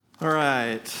All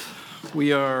right,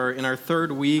 we are in our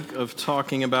third week of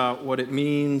talking about what it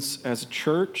means as a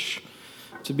church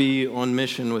to be on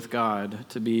mission with God,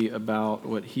 to be about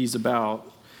what He's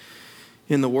about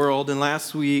in the world. And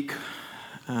last week,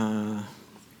 in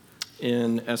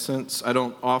essence, I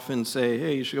don't often say,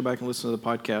 hey, you should go back and listen to the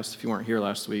podcast if you weren't here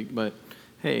last week, but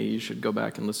hey, you should go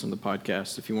back and listen to the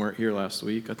podcast if you weren't here last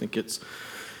week. I think it's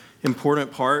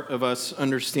important part of us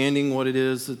understanding what it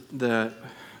is that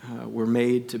we're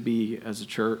made to be as a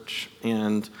church.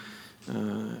 And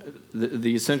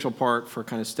the essential part for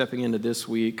kind of stepping into this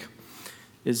week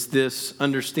is this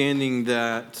understanding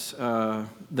that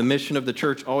the mission of the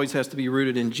church always has to be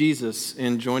rooted in Jesus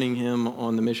and joining Him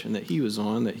on the mission that He was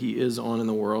on, that He is on in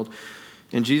the world.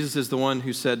 And Jesus is the one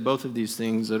who said both of these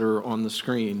things that are on the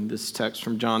screen. This text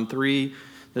from John 3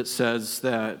 that says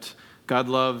that God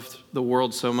loved the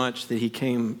world so much that He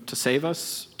came to save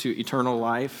us to eternal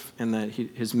life, and that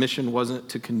His mission wasn't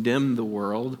to condemn the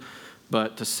world,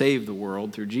 but to save the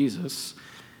world through Jesus.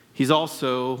 He's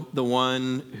also the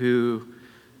one who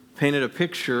painted a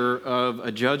picture of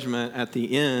a judgment at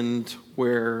the end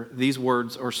where these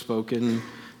words are spoken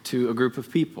to a group of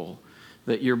people,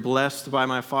 that you're blessed by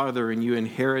my Father and you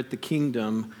inherit the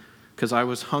kingdom because I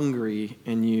was hungry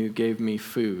and you gave me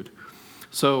food.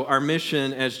 So our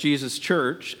mission as Jesus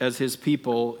Church, as His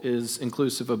people, is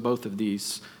inclusive of both of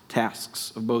these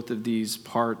tasks, of both of these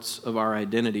parts of our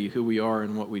identity, who we are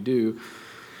and what we do,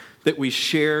 that we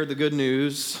share the good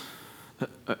news,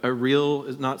 a real,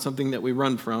 is not something that we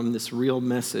run from, this real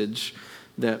message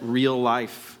that real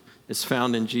life is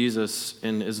found in Jesus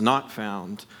and is not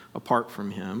found apart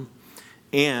from Him,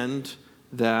 and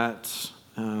that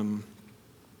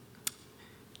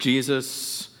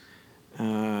Jesus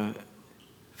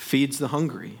feeds the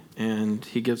hungry, and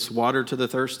He gives water to the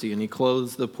thirsty, and He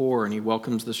clothes the poor, and He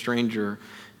welcomes the stranger,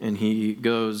 and He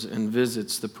goes and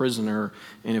visits the prisoner.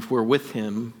 And if we're with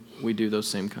Him, we do those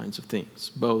same kinds of things.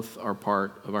 Both are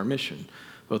part of our mission.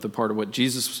 Both are part of what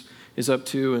Jesus is up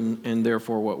to and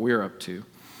therefore what we're up to.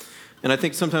 And I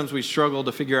think sometimes we struggle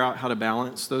to figure out how to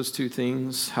balance those two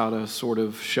things, how to sort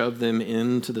of shove them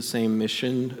into the same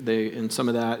mission. And some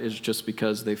of that is just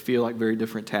because they feel like very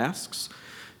different tasks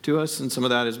to us, and some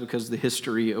of that is because of the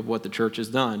history of what the church has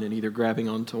done and either grabbing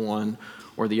onto one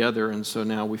or the other. And so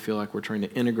now we feel like we're trying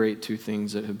to integrate two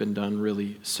things that have been done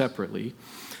really separately.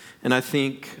 And I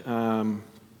think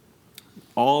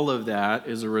all of that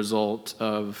is a result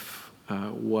of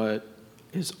what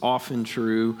is often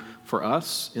true for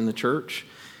us in the church,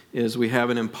 is we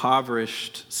have an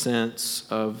impoverished sense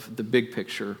of the big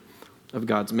picture of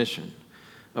God's mission,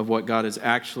 of what God is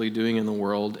actually doing in the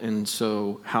world, and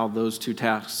so how those two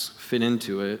tasks fit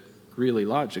into it really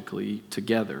logically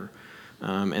together,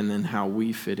 and then how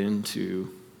we fit into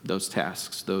those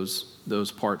tasks,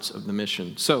 those parts of the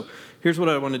mission. So here's what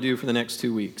I want to do for the next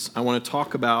 2 weeks. I want to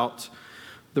talk about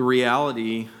the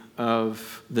reality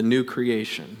of the new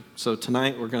creation. So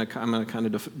tonight I'm going to kind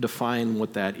of define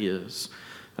what that is.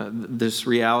 This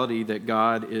reality that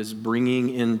God is bringing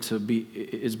into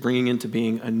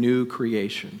being a new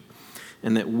creation,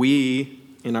 and that we,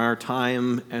 in our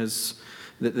time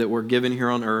that we're given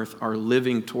here on earth, are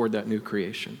living toward that new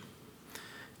creation.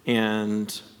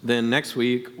 And then next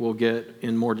week we'll get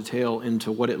in more detail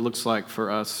into what it looks like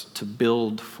for us to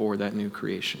build for that new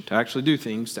creation, to actually do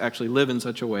things, to actually live in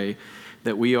such a way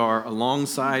that we are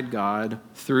alongside God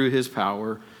through His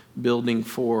power, building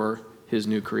for His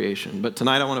new creation. But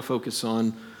tonight I want to focus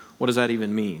on what does that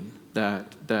even mean?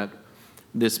 That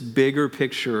this bigger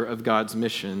picture of God's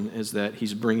mission is that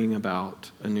He's bringing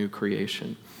about a new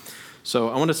creation. So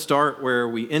I want to start where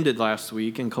we ended last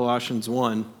week in Colossians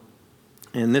 1.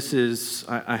 And this is,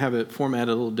 I have it formatted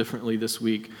a little differently this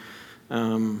week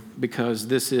because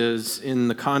this is, in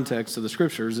the context of the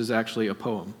scriptures, is actually a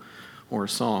poem or a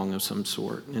song of some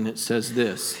sort. And it says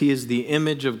this: He is the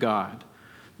image of God,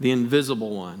 the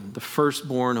invisible one, the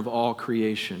firstborn of all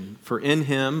creation. For in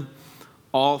Him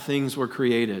all things were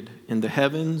created, in the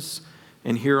heavens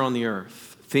and here on the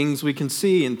earth, things we can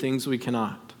see and things we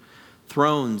cannot,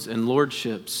 thrones and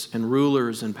lordships and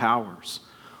rulers and powers.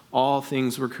 All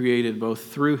things were created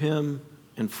both through Him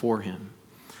and for Him.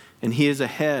 And He is a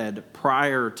head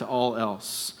prior to all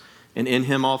else, and in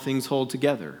Him all things hold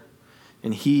together.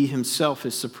 And He Himself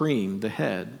is supreme, the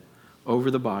head, over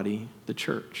the body, the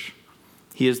church.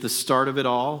 He is the start of it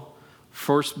all,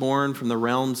 firstborn from the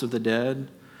realms of the dead,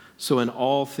 so in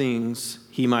all things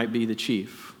He might be the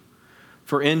chief.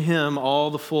 For in Him all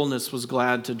the fullness was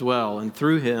glad to dwell, and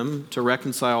through Him to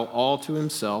reconcile all to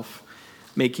Himself,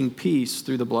 making peace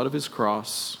through the blood of His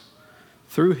cross.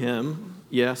 Through Him,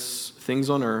 yes, things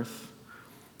on earth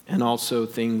and also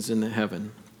things in the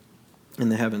heaven. in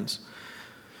the heavens.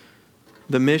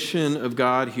 The mission of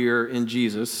God here in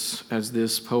Jesus, as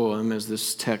this poem, as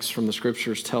this text from the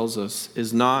scriptures tells us,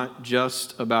 is not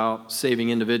just about saving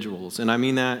individuals. And I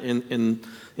mean that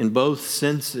in both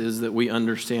senses that we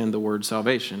understand the word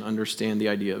salvation, understand the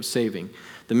idea of saving.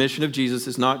 The mission of Jesus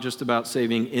is not just about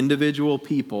saving individual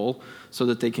people so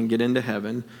that they can get into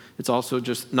heaven. It's also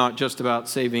not just about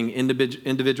saving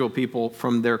individual people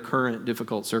from their current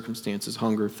difficult circumstances,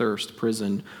 hunger, thirst,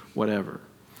 prison, whatever.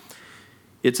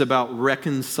 It's about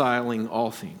reconciling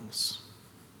all things.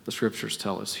 The scriptures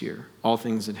tell us here. All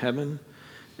things in heaven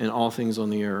and all things on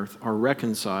the earth are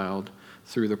reconciled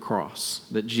through the cross.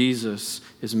 That Jesus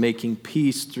is making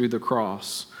peace through the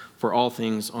cross for all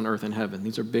things on earth and heaven.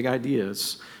 These are big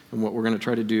ideas. And what we're going to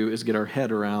try to do is get our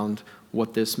head around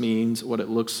what this means, what it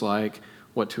looks like,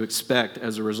 what to expect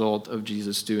as a result of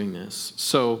Jesus doing this.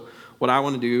 So what I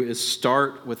want to do is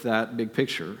start with that big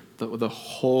picture, the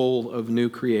whole of new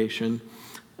creation.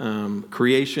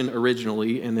 Creation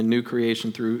originally and the new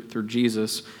creation through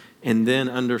Jesus, and then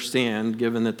understand,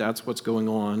 given that that's what's going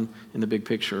on in the big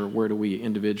picture, where do we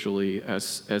individually,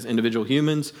 as individual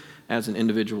humans, as an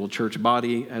individual church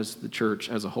body, as the church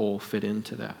as a whole, fit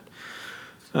into that.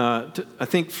 I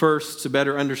think first, to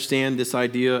better understand this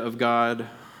idea of God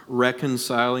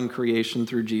reconciling creation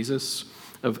through Jesus,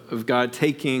 of God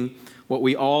taking what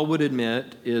we all would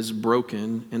admit is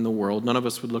broken in the world. None of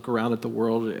us would look around at the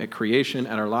world, at creation,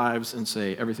 at our lives, and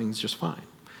say, everything's just fine.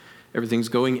 Everything's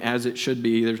going as it should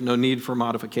be. There's no need for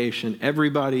modification.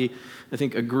 Everybody, I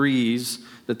think, agrees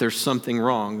that there's something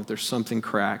wrong, that there's something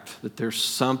cracked, that there's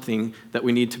something that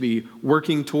we need to be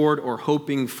working toward or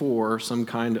hoping for some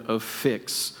kind of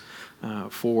fix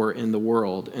for in the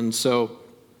world. And so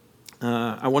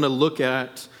I want to look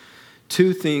at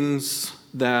two things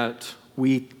that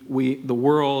the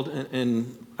world,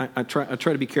 and I try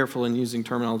to be careful in using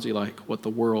terminology like what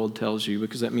the world tells you,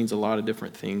 because that means a lot of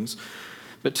different things.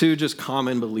 But two, just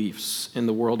common beliefs in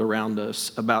the world around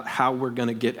us about how we're going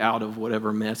to get out of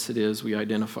whatever mess it is we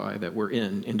identify that we're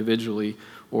in, individually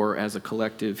or as a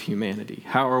collective humanity.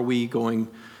 How are we going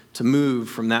to move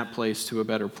from that place to a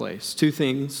better place? Two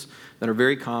things that are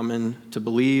very common to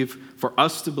believe, for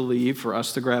us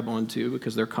to grab onto,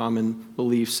 because they're common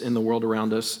beliefs in the world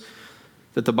around us,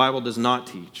 that the Bible does not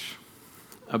teach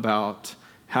about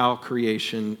how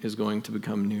creation is going to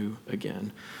become new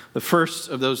again. The first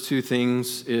of those two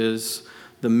things is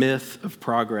the myth of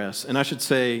progress. And I should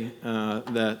say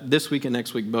that this week and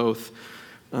next week both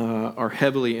are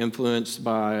heavily influenced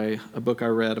by a book I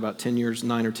read about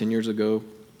 9 or 10 years ago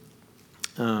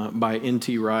by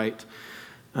N.T. Wright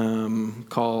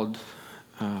called,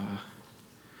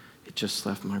 it just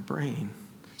left my brain,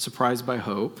 Surprised by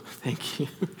Hope. Thank you.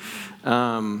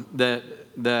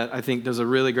 That I think does a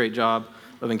really great job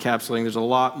of encapsulating. There's a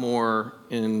lot more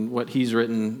in what he's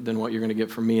written than what you're going to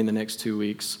get from me in the next 2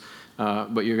 weeks.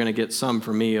 But you're going to get some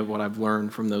from me of what I've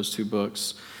learned from those two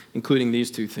books, including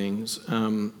these two things.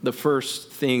 The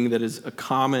first thing that is a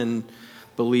common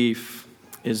belief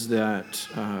is that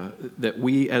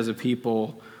we as a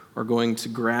people are going to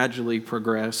gradually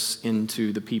progress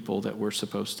into the people that we're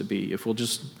supposed to be. If we'll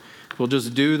just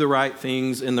do the right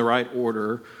things in the right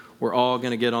order, we're all going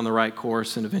to get on the right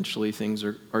course, and eventually things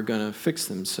are going to fix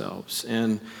themselves.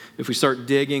 And if we start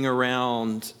digging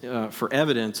around for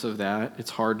evidence of that, it's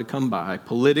hard to come by.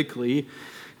 Politically,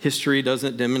 history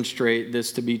doesn't demonstrate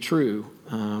this to be true.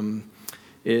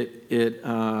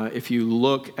 If you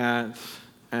look at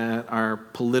our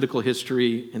political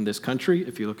history in this country,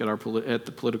 if you look at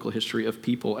the political history of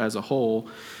people as a whole,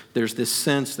 there's this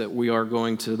sense that we are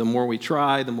going to, the more we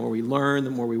try, the more we learn,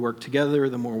 the more we work together,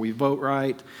 the more we vote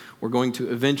right, we're going to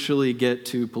eventually get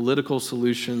to political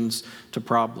solutions to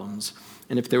problems.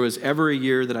 And if there was ever a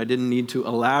year that I didn't need to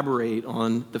elaborate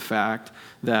on the fact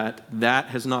that that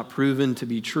has not proven to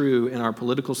be true in our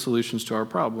political solutions to our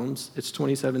problems, it's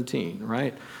 2017,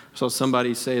 right? So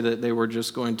somebody say that they were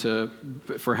just going to,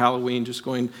 for Halloween, just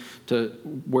going to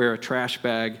wear a trash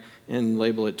bag and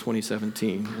label it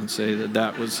 2017 and say that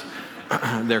that was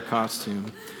their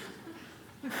costume.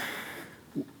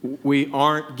 We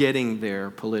aren't getting there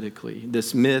politically.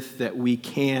 This myth that we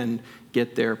can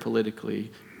get there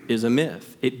politically is a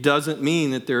myth. It doesn't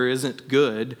mean that there isn't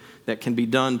good that can be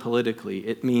done politically.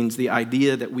 It means the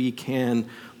idea that we can,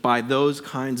 by those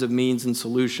kinds of means and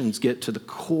solutions, get to the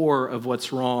core of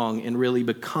what's wrong and really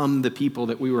become the people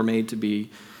that we were made to be.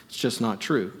 It's just not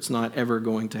true. It's not ever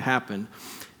going to happen.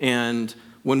 And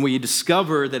when we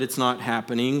discover that it's not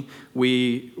happening,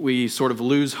 we sort of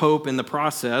lose hope in the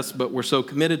process, but we're so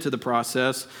committed to the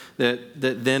process that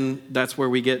then that's where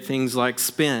we get things like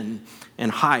spin and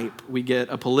hype. We get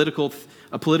a political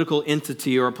a political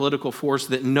entity or a political force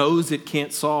that knows it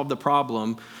can't solve the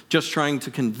problem, just trying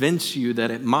to convince you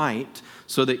that it might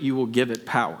so that you will give it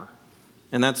power.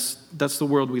 And that's the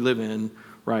world we live in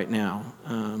right now.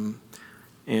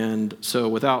 And so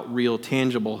without real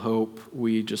tangible hope,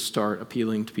 we just start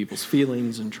appealing to people's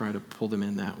feelings and try to pull them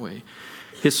in that way.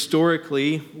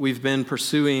 Historically, we've been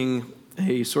pursuing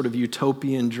a sort of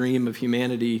utopian dream of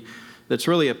humanity that's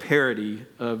really a parody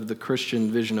of the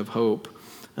Christian vision of hope.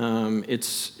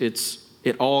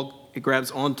 It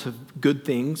grabs onto good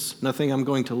things. Nothing I'm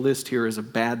going to list here is a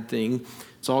bad thing.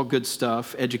 It's all good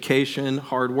stuff. Education,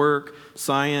 hard work,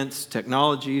 science,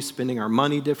 technology, spending our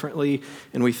money differently.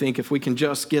 And we think if we can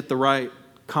just get the right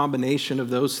combination of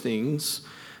those things,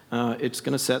 it's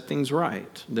going to set things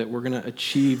right, that we're going to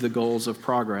achieve the goals of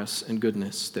progress and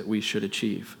goodness that we should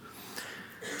achieve.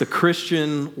 The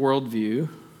Christian worldview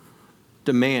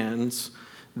demands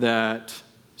that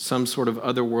some sort of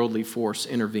otherworldly force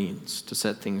intervenes to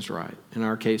set things right. In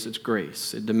our case, it's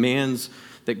grace. It demands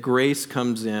that grace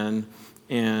comes in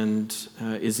and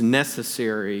is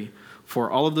necessary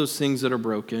for all of those things that are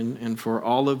broken and for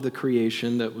all of the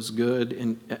creation that was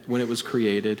good when it was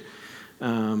created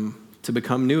to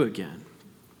become new again.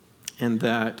 And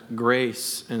that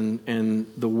grace and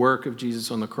the work of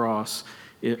Jesus on the cross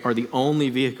are the only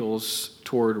vehicles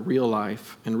toward real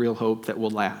life and real hope that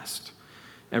will last.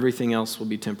 Everything else will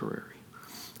be temporary.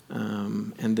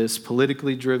 And this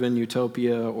politically driven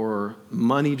utopia or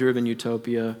money-driven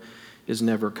utopia is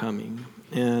never coming.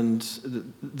 And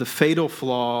the fatal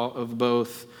flaw of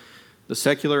both the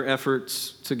secular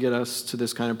efforts to get us to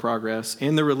this kind of progress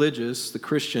and the religious, the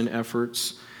Christian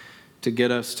efforts to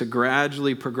get us to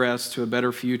gradually progress to a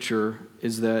better future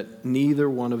is that neither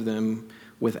one of them,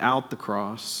 without the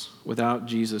cross, without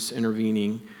Jesus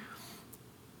intervening,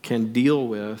 can deal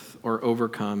with or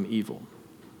overcome evil.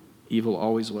 Evil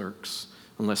always lurks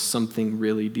unless something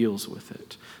really deals with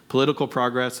it. Political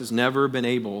progress has never been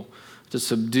able to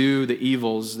subdue the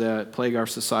evils that plague our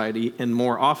society, and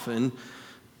more often,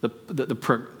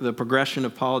 the progression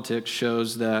of politics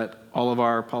shows that all of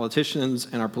our politicians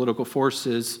and our political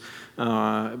forces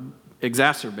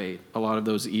exacerbate a lot of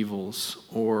those evils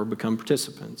or become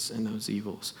participants in those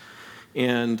evils.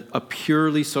 And a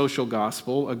purely social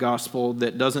gospel, a gospel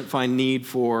that doesn't find need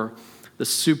for the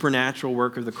supernatural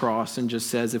work of the cross and just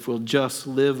says if we'll just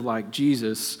live like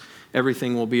Jesus,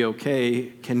 everything will be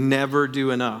okay, can never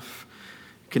do enough.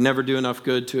 Can never do enough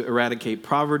good to eradicate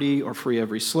poverty or free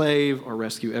every slave or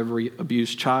rescue every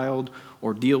abused child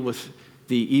or deal with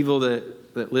the evil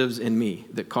that lives in me,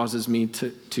 that causes me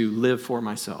to live for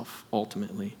myself,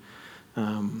 ultimately.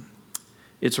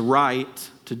 It's right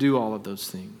to do all of those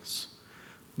things,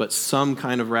 but some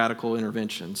kind of radical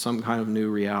intervention, some kind of new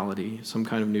reality, some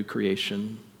kind of new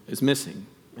creation is missing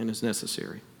and is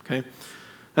necessary, okay?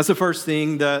 That's the first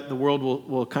thing that the world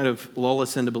will kind of lull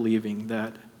us into believing,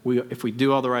 that if we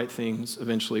do all the right things,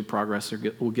 eventually progress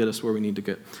will get us where we need to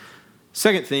get.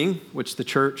 Second thing, which the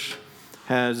church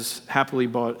has happily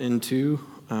bought into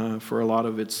for a lot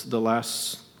of the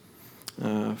last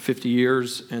 50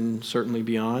 years and certainly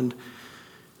beyond,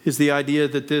 is the idea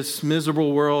that this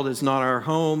miserable world is not our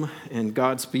home, and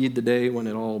Godspeed the day when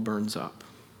it all burns up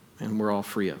and we're all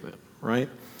free of it, right?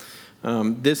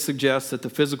 This suggests that the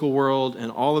physical world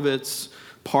and all of its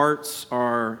parts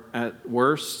are at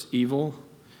worst evil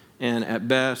and at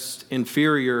best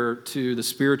inferior to the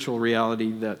spiritual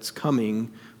reality that's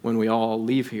coming when we all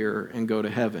leave here and go to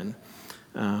heaven.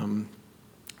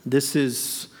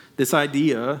 This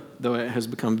idea, though it has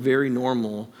become very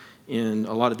normal in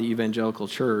a lot of the evangelical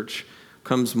church,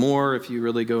 comes more, if you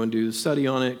really go and do the study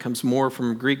on it, comes more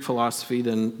from Greek philosophy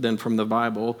than from the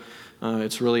Bible.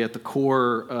 It's really at the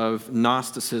core of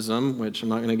Gnosticism, which I'm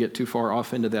not going to get too far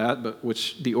off into that, but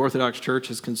which the Orthodox Church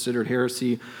has considered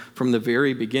heresy from the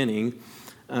very beginning.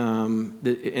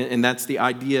 And that's the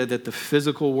idea that the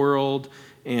physical world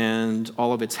and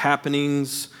all of its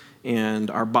happenings and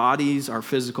our bodies, our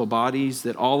physical bodies,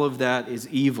 that all of that is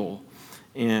evil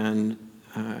and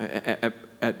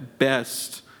at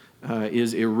best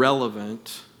is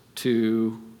irrelevant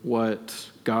to what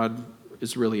God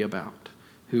is really about,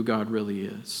 who God really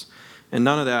is. And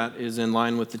none of that is in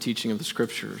line with the teaching of the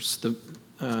Scriptures.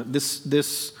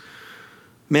 This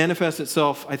manifests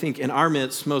itself, I think, in our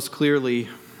midst most clearly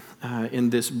in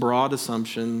this broad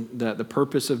assumption that the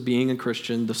purpose of being a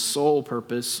Christian, the sole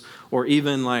purpose, or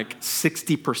even like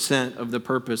 60% of the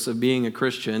purpose of being a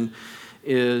Christian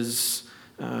is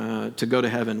to go to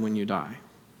heaven when you die.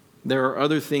 There are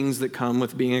other things that come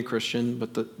with being a Christian,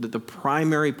 but the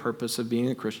primary purpose of being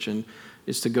a Christian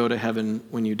is to go to heaven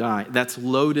when you die. That's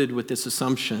loaded with this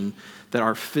assumption that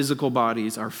our physical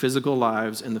bodies, our physical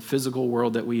lives, and the physical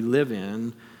world that we live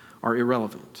in are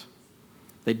irrelevant.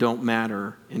 They don't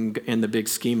matter in the big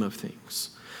scheme of things.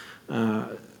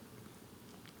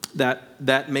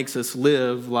 That makes us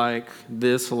live like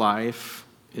this life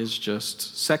is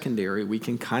just secondary. We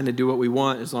can kind of do what we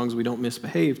want as long as we don't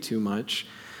misbehave too much,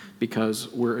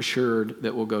 because we're assured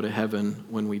that we'll go to heaven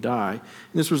when we die.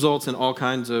 And this results in all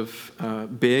kinds of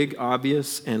big,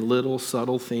 obvious, and little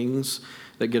subtle things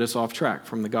that get us off track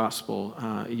from the gospel.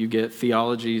 You get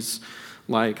theologies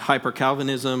like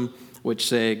hyper-Calvinism, which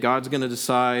say God's going to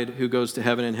decide who goes to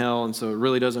heaven and hell, and so it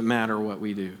really doesn't matter what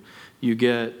we do. You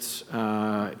get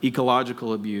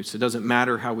ecological abuse. It doesn't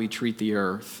matter how we treat the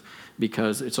earth,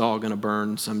 because it's all going to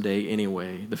burn someday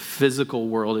anyway. The physical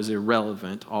world is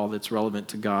irrelevant. All that's relevant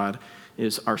to God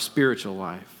is our spiritual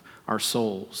life, our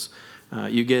souls.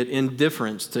 You get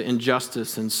indifference to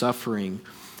injustice and suffering.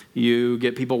 You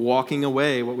get people walking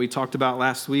away. What we talked about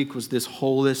last week was this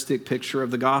holistic picture of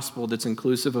the gospel that's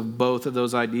inclusive of both of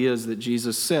those ideas that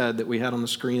Jesus said that we had on the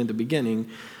screen at the beginning.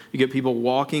 You get people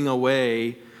walking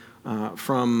away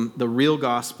from the real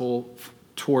gospel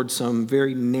towards some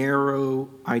very narrow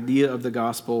idea of the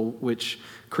gospel, which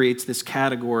creates this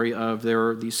category of there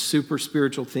are these super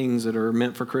spiritual things that are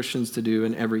meant for Christians to do,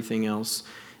 and everything else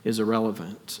is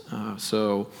irrelevant.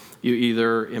 So you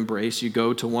either you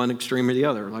go to one extreme or the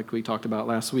other, like we talked about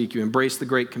last week. You embrace the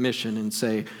Great Commission and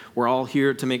say, we're all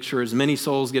here to make sure as many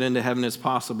souls get into heaven as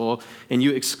possible, and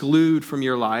you exclude from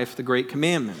your life the Great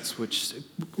Commandment, which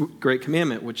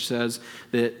says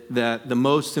that the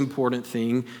most important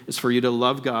thing is for you to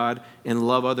love God and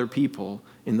love other people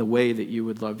in the way that you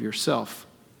would love yourself,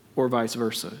 or vice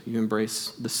versa. You embrace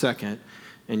the second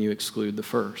and you exclude the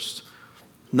first.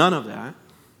 None of that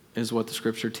is what the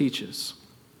Scripture teaches.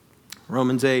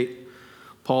 Romans 8,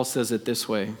 Paul says it this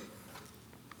way.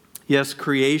 Yes,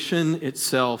 creation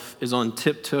itself is on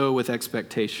tiptoe with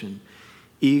expectation,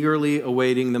 eagerly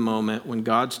awaiting the moment when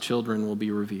God's children will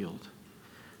be revealed.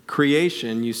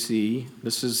 Creation, you see,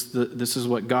 this is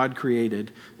what God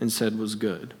created and said was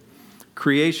good.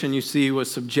 Creation, you see,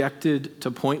 was subjected to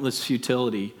pointless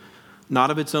futility, not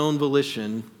of its own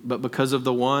volition, but because of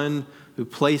the one who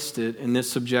placed it in this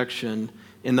subjection,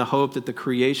 in the hope that the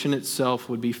creation itself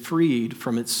would be freed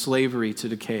from its slavery to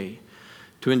decay,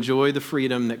 to enjoy the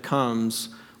freedom that comes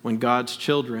when God's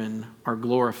children are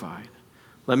glorified.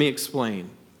 Let me explain.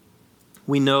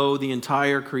 We know the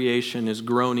entire creation is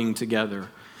groaning together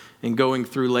and going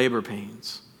through labor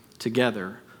pains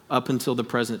together up until the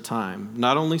present time.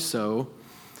 Not only so,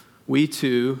 we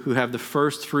too, who have the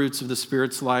first fruits of the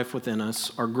Spirit's life within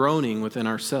us, are groaning within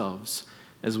ourselves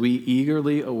as we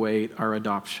eagerly await our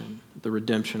adoption, the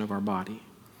redemption of our body.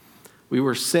 We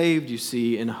were saved, you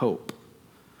see, in hope.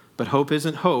 But hope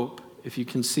isn't hope if you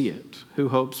can see it. Who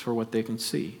hopes for what they can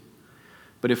see?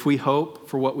 But if we hope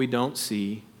for what we don't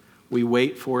see, we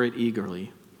wait for it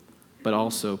eagerly, but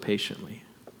also patiently.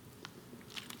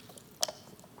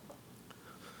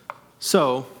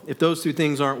 So, if those two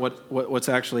things aren't what's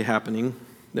actually happening,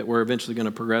 that we're eventually going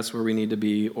to progress where we need to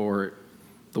be, or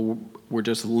we're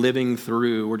just living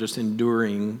through, we're just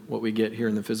enduring what we get here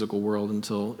in the physical world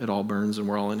until it all burns and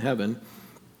we're all in heaven,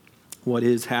 what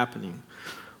is happening?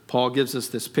 Paul gives us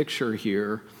this picture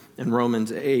here in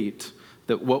Romans 8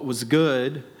 that what was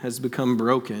good has become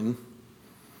broken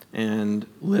and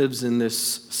lives in this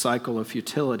cycle of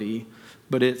futility,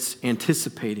 but it's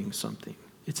anticipating something.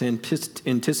 It's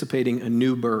anticipating a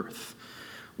new birth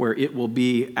where it will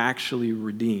be actually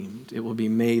redeemed. It will be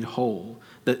made whole.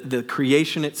 The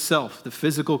creation itself, the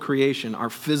physical creation, our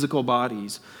physical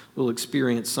bodies will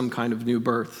experience some kind of new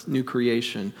birth, new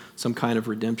creation, some kind of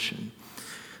redemption.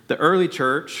 The early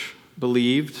church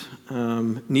believed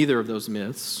neither of those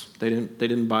myths. They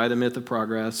didn't buy the myth of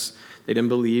progress. They didn't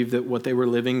believe that what they were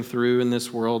living through in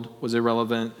this world was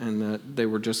irrelevant and that they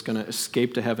were just going to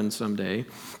escape to heaven someday.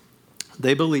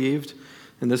 They believed,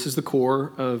 and this is the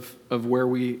core of where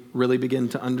we really begin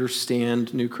to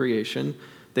understand new creation,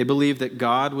 they believed that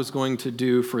God was going to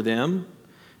do for them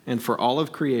and for all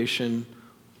of creation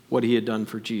what he had done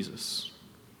for Jesus.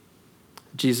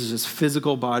 Jesus'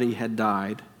 physical body had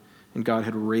died, and God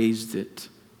had raised it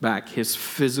back. His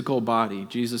physical body.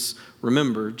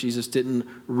 Remember, Jesus didn't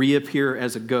reappear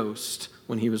as a ghost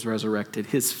when he was resurrected.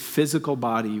 His physical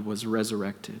body was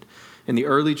resurrected. And the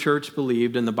early church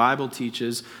believed, and the Bible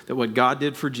teaches, that what God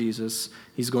did for Jesus,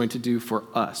 he's going to do for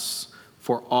us,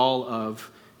 for all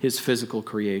of his physical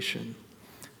creation.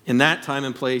 In that time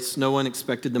and place, no one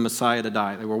expected the Messiah to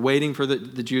die. They were waiting for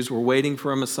the Jews were waiting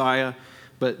for a Messiah,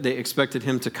 but they expected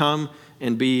him to come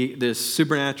and be this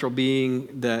supernatural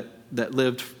being that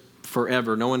lived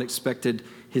forever. No one expected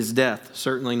his death,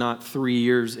 certainly not 3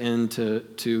 years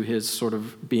into his sort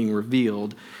of being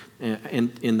revealed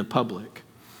in the public.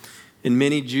 And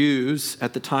many Jews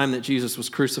at the time that Jesus was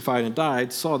crucified and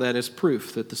died saw that as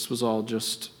proof that this was all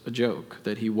just a joke,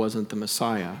 that he wasn't the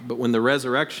Messiah. But when the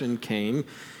resurrection came,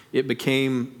 it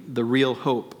became the real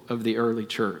hope of the early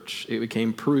church. It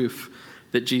became proof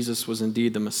that Jesus was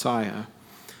indeed the Messiah.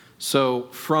 So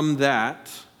from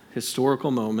that historical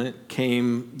moment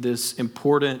came this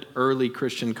important early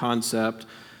Christian concept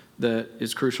that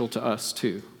is crucial to us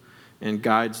too, and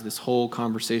guides this whole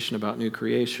conversation about new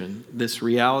creation. This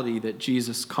reality that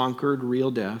Jesus conquered real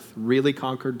death, really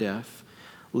conquered death,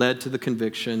 led to the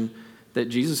conviction that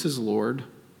Jesus is Lord,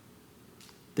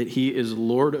 that he is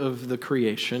Lord of the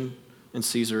creation, and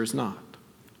Caesar is not.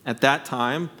 At that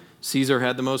time, Caesar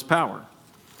had the most power.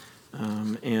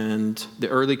 And the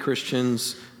early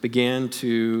Christians began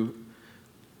to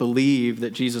believe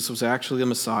that Jesus was actually the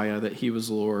Messiah, that he was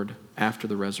Lord after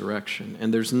the resurrection.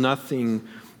 And there's nothing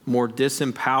more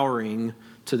disempowering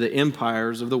to the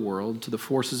empires of the world, to the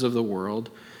forces of the world,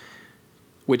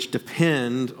 which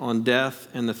depend on death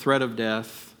and the threat of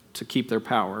death to keep their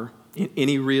power.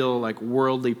 Any real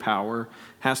worldly power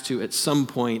has to at some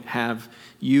point have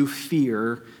you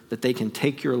fear that they can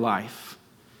take your life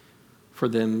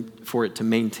for it to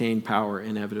maintain power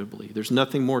inevitably. There's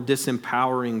nothing more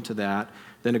disempowering to that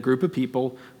than a group of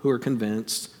people who are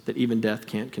convinced that even death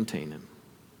can't contain them,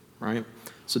 right?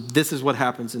 So this is what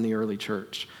happens in the early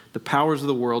church. The powers of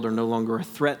the world are no longer a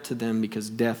threat to them because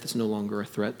death is no longer a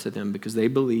threat to them, because they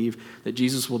believe that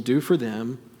Jesus will do for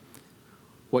them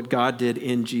what God did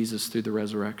in Jesus through the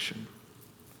resurrection.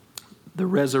 The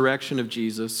resurrection of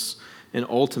Jesus, and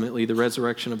ultimately the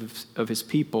resurrection of his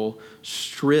people,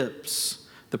 strips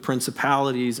the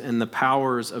principalities and the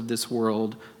powers of this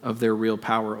world of their real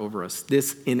power over us.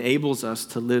 This enables us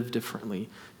to live differently,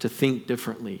 to think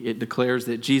differently. It declares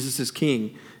that Jesus is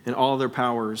king and all their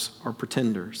powers are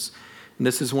pretenders. And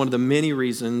this is one of the many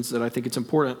reasons that I think it's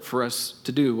important for us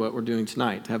to do what we're doing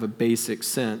tonight, to have a basic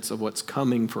sense of what's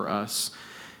coming for us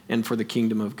and for the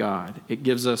kingdom of God. It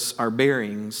gives us our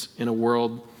bearings in a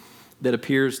world that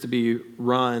appears to be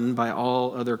run by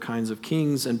all other kinds of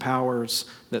kings and powers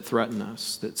that threaten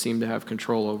us, that seem to have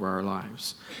control over our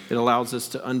lives. It allows us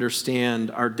to understand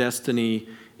our destiny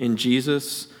in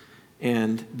Jesus,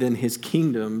 and then his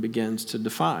kingdom begins to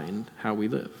define how we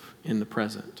live in the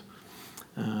present.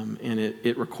 And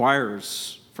it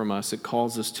requires from us, it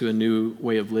calls us to a new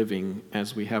way of living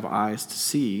as we have eyes to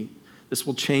see. This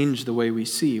will change the way we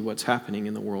see what's happening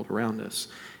in the world around us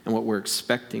and what we're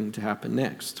expecting to happen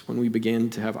next when we begin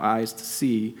to have eyes to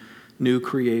see new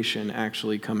creation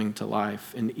actually coming to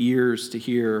life and ears to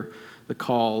hear the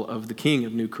call of the King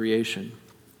of new creation.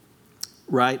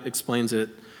 Wright explains it,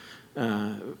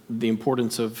 the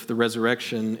importance of the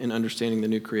resurrection in understanding the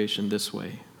new creation this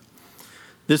way.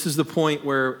 This is the point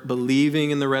where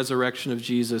believing in the resurrection of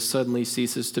Jesus suddenly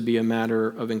ceases to be a matter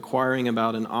of inquiring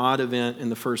about an odd event in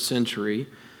the first century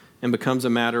and becomes a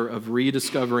matter of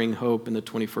rediscovering hope in the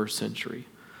 21st century.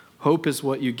 Hope is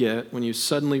what you get when you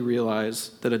suddenly realize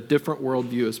that a different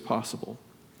worldview is possible,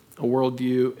 a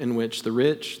worldview in which the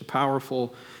rich, the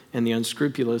powerful, and the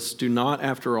unscrupulous do not,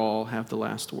 after all, have the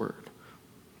last word.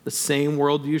 The same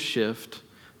worldview shift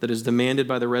that is demanded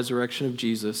by the resurrection of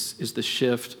Jesus is the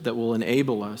shift that will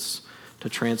enable us to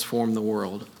transform the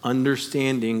world.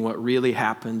 Understanding what really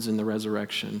happens in the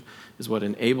resurrection is what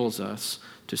enables us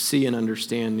to see and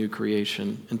understand new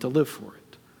creation and to live for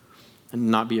it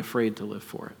and not be afraid to live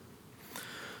for it.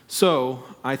 So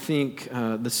I think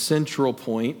the central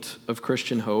point of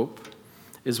Christian hope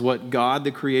is what God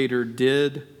the Creator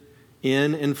did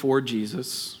in and for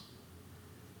Jesus,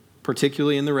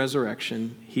 particularly in the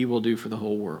resurrection, he will do for the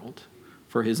whole world,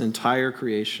 for his entire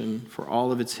creation, for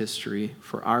all of its history,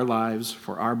 for our lives,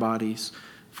 for our bodies,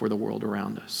 for the world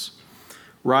around us.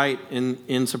 Wright,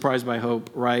 in Surprised by Hope,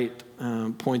 Wright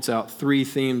points out three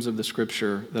themes of the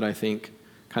Scripture that I think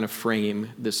kind of frame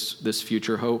this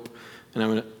future hope. And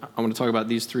I'm going to talk about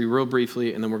these three real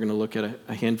briefly, and then we're going to look at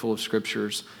a handful of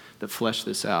Scriptures that flesh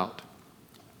this out,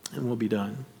 and we'll be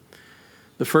done.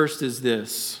 The first is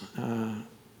this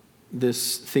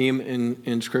theme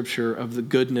in Scripture of the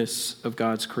goodness of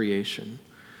God's creation.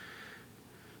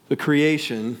 The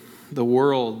creation, the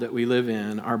world that we live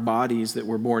in, our bodies that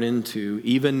we're born into,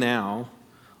 even now,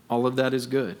 all of that is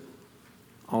good.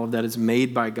 All of that is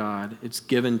made by God. It's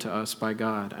given to us by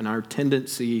God. And our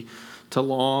tendency to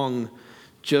long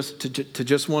to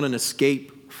just want an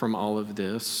escape from all of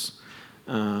this,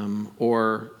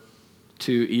 or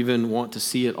to even want to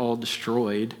see it all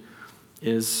destroyed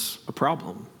is a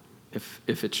problem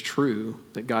if it's true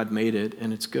that God made it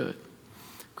and it's good.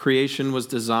 Creation was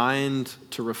designed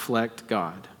to reflect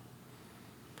God.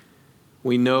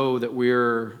 We know that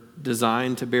we're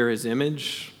designed to bear his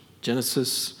image.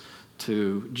 Genesis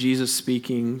to Jesus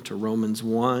speaking to Romans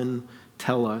 1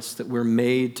 tell us that we're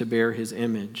made to bear his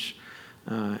image.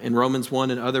 And Romans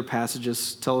 1 and other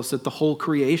passages tell us that the whole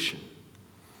creation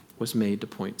was made to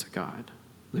point to God.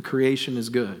 The creation is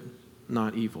good,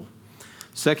 not evil.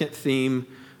 Second theme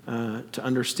to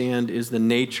understand is the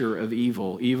nature of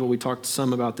evil. Evil, we talked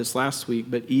some about this last week,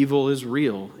 but evil is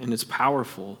real and it's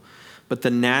powerful. But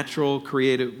the natural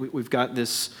created, we've got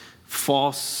this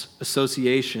false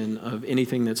association of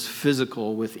anything that's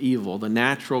physical with evil. The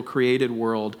natural created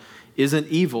world isn't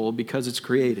evil because it's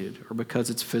created or because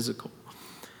it's physical.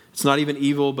 It's not even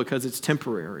evil because it's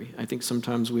temporary. I think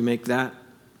sometimes we make that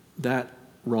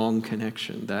wrong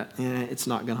connection, that it's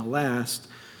not going to last,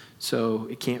 so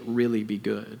it can't really be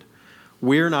good.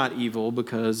 We're not evil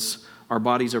because our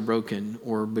bodies are broken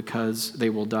or because they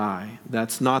will die.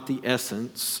 That's not the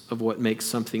essence of what makes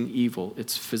something evil.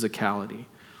 It's physicality.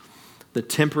 The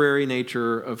temporary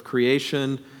nature of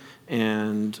creation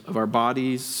and of our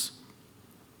bodies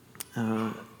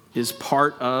is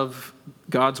part of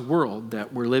God's world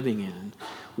that we're living in.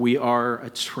 We are a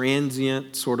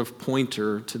transient sort of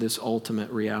pointer to this ultimate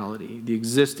reality. The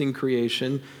existing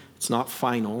creation, it's not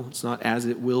final, it's not as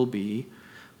it will be,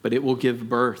 but it will give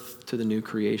birth to the new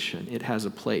creation. It has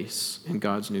a place in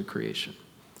God's new creation.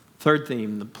 Third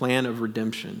theme, the plan of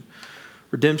redemption.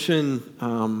 Redemption,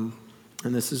 and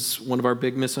this is one of our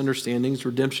big misunderstandings,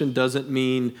 redemption doesn't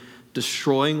mean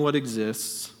destroying what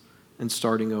exists and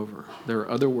starting over. There are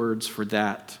other words for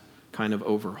that kind of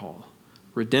overhaul.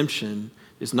 Redemption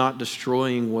is not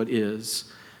destroying what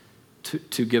is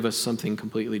to give us something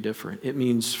completely different. It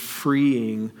means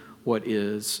freeing what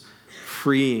is,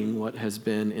 freeing what has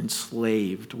been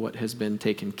enslaved, what has been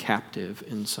taken captive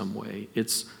in some way.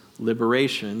 It's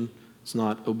liberation, it's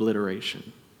not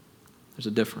obliteration. There's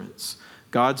a difference.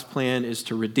 God's plan is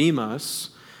to redeem us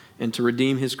and to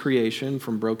redeem his creation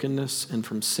from brokenness and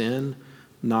from sin,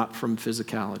 not from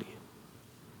physicality.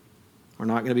 We're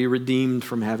not going to be redeemed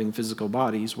from having physical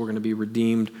bodies. We're going to be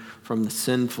redeemed from the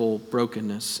sinful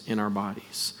brokenness in our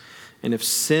bodies. And if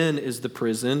sin is the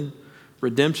prison,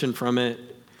 redemption from it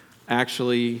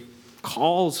actually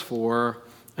calls for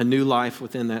a new life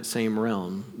within that same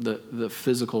realm, the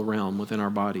physical realm within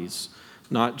our bodies.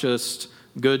 Not just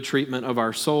good treatment of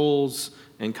our souls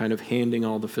and kind of handing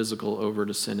all the physical over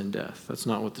to sin and death. That's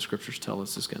not what the scriptures tell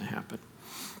us is going to happen.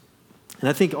 And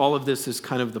I think all of this is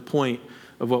kind of the point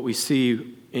of what we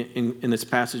see in this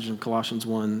passage in Colossians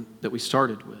 1 that we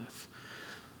started with.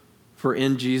 For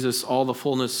in Jesus all the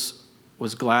fullness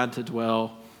was glad to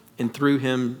dwell, and through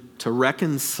him to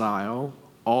reconcile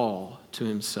all to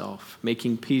himself,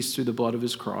 making peace through the blood of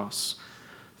his cross.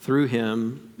 Through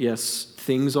him, yes,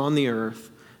 things on the earth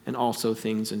and also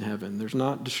things in heaven. There's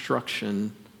not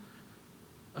destruction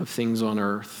of things on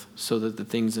earth so that the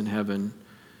things in heaven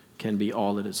can be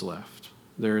all that is left.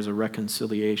 There is a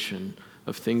reconciliation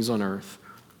of things on earth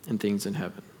and things in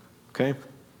heaven. Okay?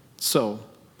 So,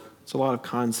 it's a lot of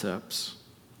concepts,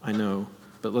 I know,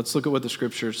 but let's look at what the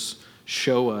scriptures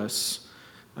show us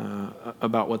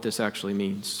about what this actually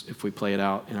means if we play it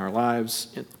out in our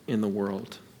lives, in the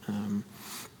world.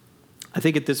 I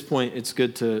think at this point it's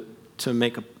good to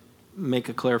make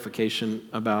a clarification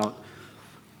about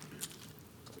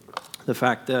the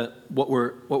fact that what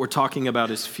we're talking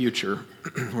about is future.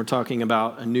 We're talking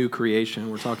about a new creation.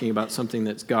 We're talking about something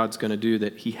that God's going to do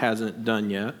that he hasn't done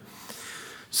yet.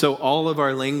 So all of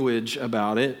our language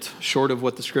about it, short of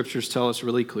what the scriptures tell us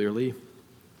really clearly,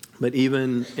 but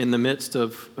even in the midst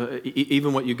of,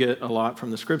 even what you get a lot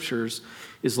from the scriptures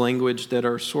is language that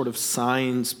are sort of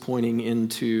signs pointing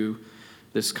into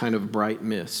this kind of bright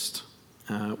mist.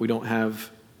 We don't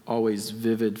have always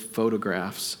vivid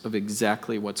photographs of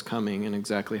exactly what's coming and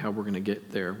exactly how we're going to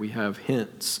get there. We have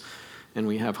hints and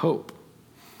we have hope.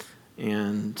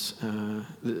 And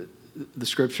the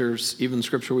scriptures, even the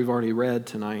scripture we've already read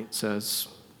tonight says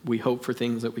we hope for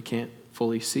things that we can't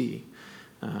fully see.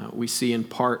 We see in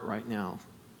part right now.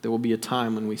 There will be a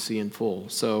time when we see in full.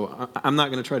 So I'm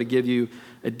not going to try to give you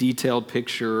a detailed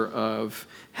picture of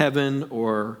heaven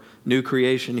or new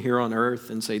creation here on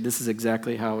earth and say this is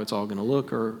exactly how it's all going to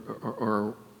look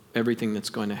or everything that's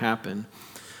going to happen.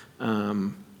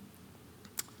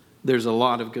 There's a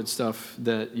lot of good stuff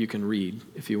that you can read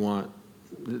if you want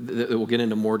that will get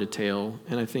into more detail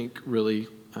and I think really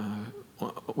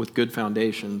with good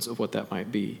foundations of what that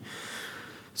might be.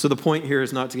 So the point here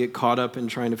is not to get caught up in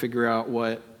trying to figure out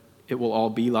what it will all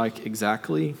be like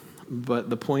exactly, but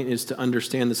the point is to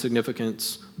understand the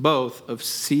significance both of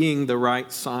seeing the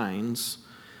right signs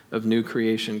of new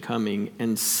creation coming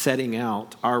and setting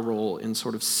out our role in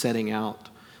sort of setting out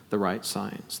the right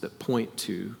signs that point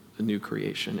to the new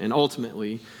creation and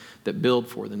ultimately that build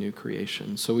for the new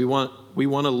creation. So we want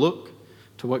to look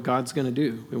to what God's going to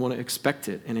do. We want to expect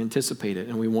it and anticipate it,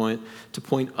 and we want to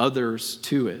point others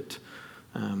to it.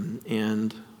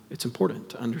 And it's important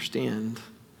to understand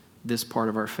this part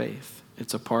of our faith.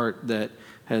 It's a part that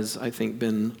has, I think,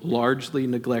 been largely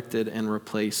neglected and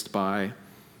replaced by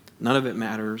none of it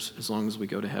matters as long as we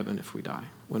go to heaven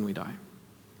when we die,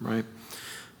 right?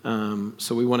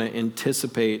 So we want to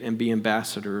anticipate and be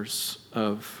ambassadors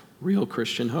of real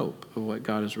Christian hope, of what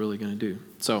God is really going to do.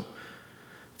 So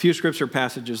a few scripture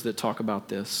passages that talk about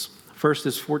this. First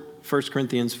is 1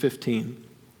 Corinthians 15.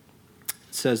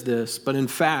 It says this, "But in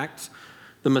fact,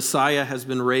 the Messiah has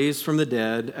been raised from the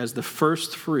dead as the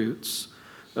first fruits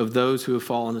of those who have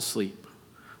fallen asleep.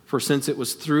 For since it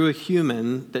was through a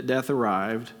human that death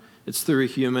arrived, it's through a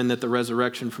human that the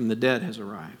resurrection from the dead has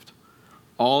arrived.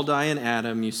 All die in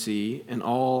Adam, you see, and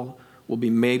all will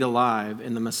be made alive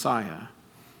in the Messiah.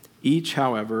 Each,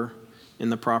 however, in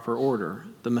the proper order.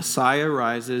 The Messiah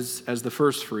rises as the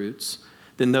first fruits,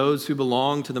 then those who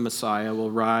belong to the Messiah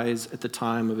will rise at the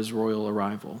time of his royal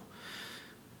arrival."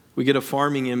 We get a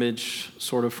farming image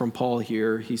sort of from Paul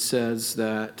here. He says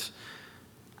that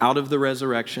out of the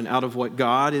resurrection, out of what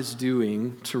God is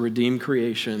doing to redeem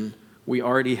creation, we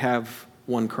already have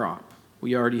one crop.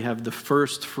 We already have the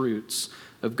first fruits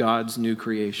of God's new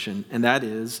creation, and that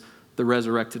is the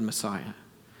resurrected Messiah.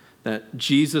 That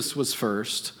Jesus was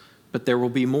first, but there will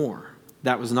be more.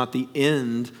 That was not the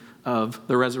end of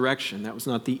the resurrection. That was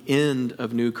not the end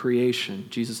of new creation.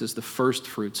 Jesus is the first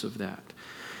fruits of that.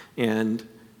 And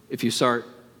if you start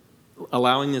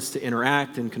allowing this to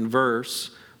interact and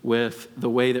converse with the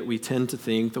way that we tend to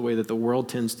think, the way that the world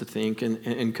tends to think,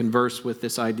 and converse with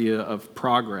this idea of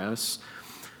progress,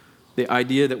 the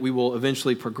idea that we will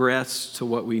eventually progress to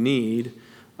what we need,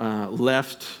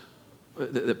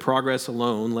 that progress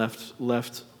alone,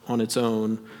 left on its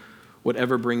own, would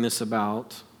ever bring this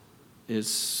about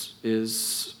is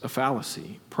a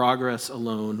fallacy. Progress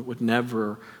alone would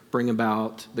never bring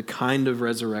about the kind of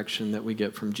resurrection that we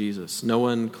get from Jesus. No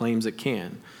one claims it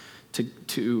can.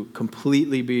 To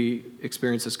completely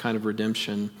experience this kind of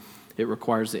redemption, it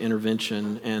requires the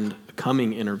intervention and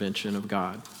coming intervention of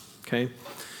God. Okay?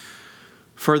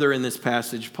 Further in this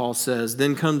passage, Paul says,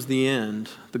 "Then comes the end,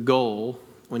 the goal,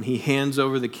 when he hands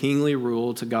over the kingly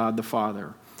rule to God the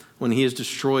Father, when he has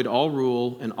destroyed all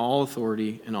rule and all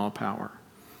authority and all power.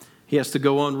 He has to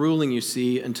go on ruling, you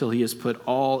see, until he has put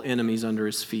all enemies under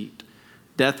his feet.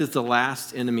 Death is the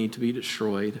last enemy to be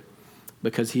destroyed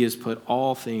because he has put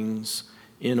all things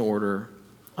in order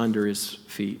under his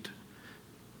feet."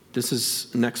 This is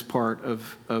the next part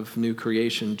of new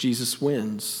creation. Jesus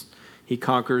wins. He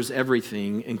conquers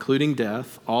everything, including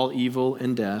death. All evil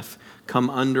and death come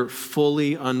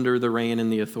fully under the reign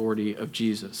and the authority of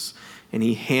Jesus. And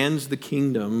he hands the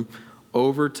kingdom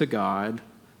over to God,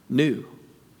 new,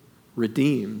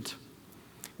 redeemed,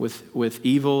 with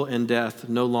evil and death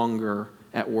no longer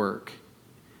at work.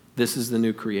 This is the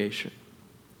new creation.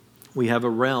 We have a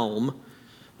realm,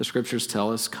 the scriptures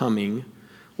tell us, coming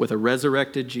with a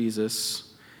resurrected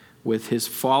Jesus, with his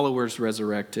followers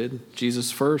resurrected,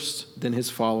 Jesus first, then his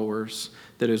followers,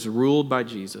 that is ruled by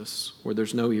Jesus, where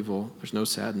there's no evil, there's no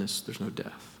sadness, there's no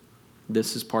death.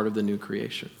 This is part of the new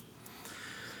creation.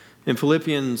 In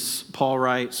Philippians, Paul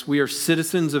writes, "We are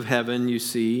citizens of heaven, you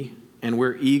see, and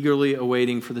we're eagerly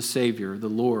awaiting for the Savior, the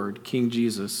Lord, King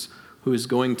Jesus, who is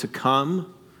going to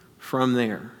come from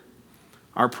there.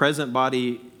 Our present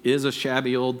body is a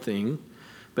shabby old thing,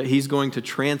 but he's going to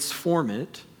transform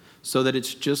it so that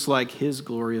it's just like his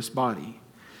glorious body.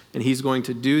 And he's going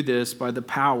to do this by the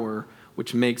power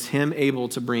which makes him able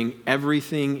to bring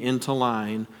everything into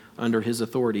line under his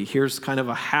authority." Here's kind of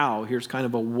a how, here's kind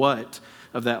of a what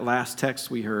of that last text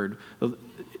we heard.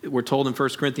 We're told in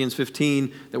 1 Corinthians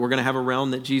 15 that we're going to have a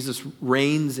realm that Jesus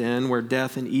reigns in, where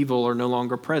death and evil are no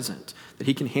longer present, that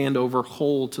he can hand over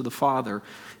whole to the Father.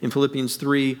 In Philippians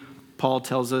 3, Paul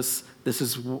tells us this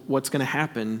is what's going to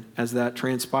happen as that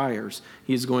transpires.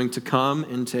 He's going to come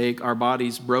and take our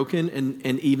bodies broken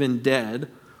and even dead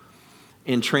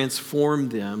and transform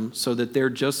them so that they're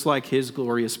just like his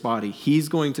glorious body. He's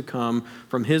going to come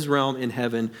from his realm in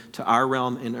heaven to our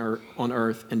realm on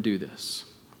earth and do this.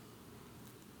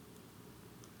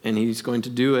 And he's going to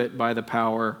do it by the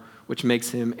power which makes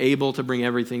him able to bring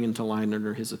everything into line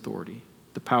under his authority,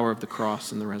 the power of the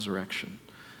cross and the resurrection.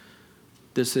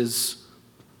 This is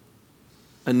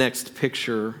a next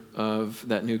picture of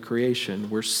that new creation.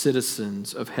 We're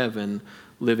citizens of heaven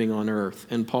living on earth.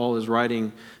 And Paul is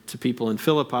writing to people in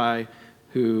Philippi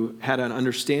who had an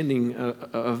understanding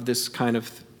of this kind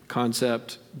of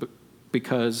concept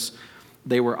because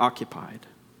they were occupied.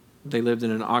 They lived in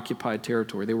an occupied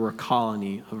territory. They were a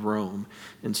colony of Rome.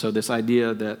 And so this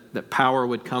idea that power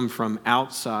would come from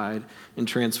outside and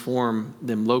transform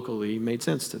them locally made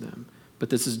sense to them. But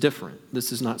this is different.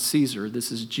 This is not Caesar.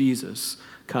 This is Jesus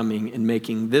coming and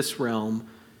making this realm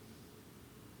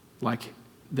like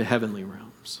the heavenly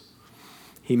realms.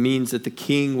 He means that the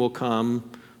king will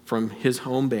come from his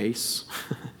home base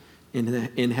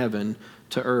in heaven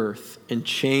to earth and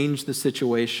change the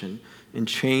situation and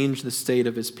change the state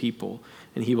of his people.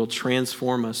 And he will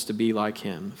transform us to be like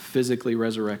him, physically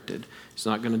resurrected. He's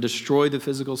not going to destroy the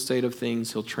physical state of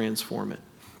things. He'll transform it.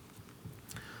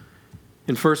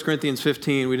 In 1 Corinthians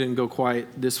 15, we didn't go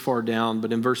quite this far down,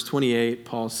 but in verse 28,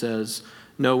 Paul says,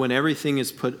 no, when everything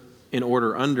is put in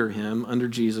order under him, under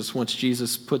Jesus, once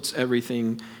Jesus puts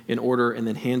everything in order and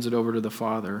then hands it over to the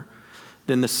Father,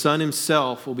 then the Son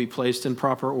himself will be placed in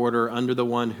proper order under the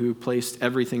one who placed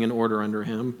everything in order under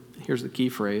him. Here's the key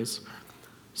phrase,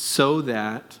 so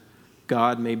that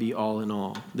God may be all in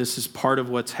all. This is part of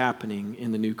what's happening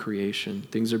in the new creation.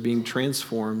 Things are being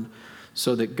transformed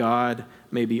so that God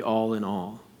may be all in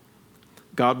all.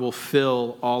 God will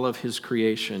fill all of his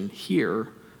creation here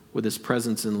with his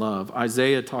presence and love.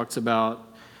 Isaiah talks about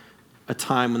a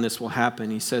time when this will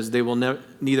happen. He says, they will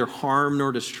neither harm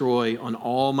nor destroy on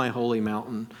all my holy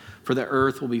mountain, for the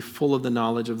earth will be full of the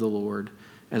knowledge of the Lord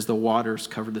as the waters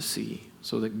cover the sea,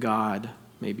 so that God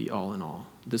may be all in all.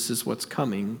 This is what's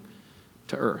coming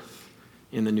to earth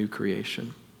in the new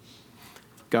creation.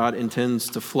 God intends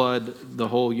to flood the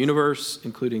whole universe,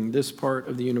 including this part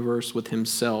of the universe, with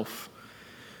himself.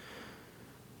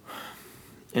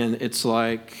 And it's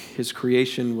like his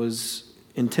creation was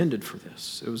intended for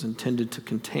this. It was intended to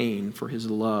contain, for his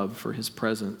love, for his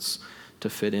presence to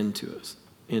fit into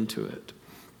it.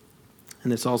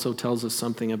 And this also tells us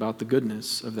something about the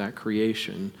goodness of that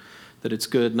creation, that it's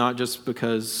good not just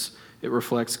because it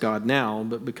reflects God now,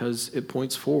 but because it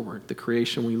points forward. The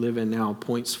creation we live in now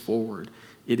points forward.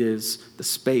 It is the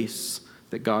space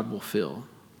that God will fill,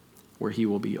 where he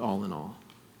will be all in all.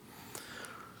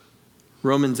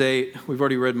 Romans 8, we've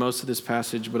already read most of this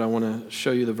passage, but I want to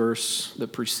show you the verse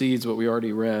that precedes what we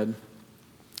already read.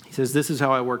 He says, this is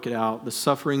how I work it out. The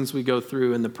sufferings we go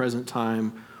through in the present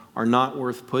time are not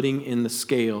worth putting in the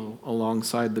scale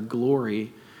alongside the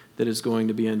glory that is going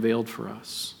to be unveiled for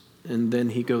us. And then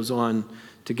he goes on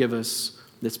to give us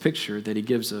this picture that he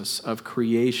gives us of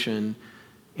creation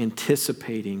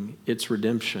anticipating its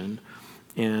redemption.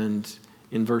 And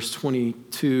in verse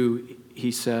 22,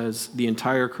 he says, the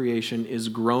entire creation is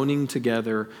groaning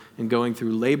together and going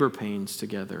through labor pains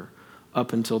together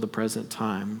up until the present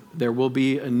time. There will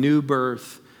be a new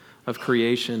birth of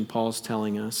creation, Paul's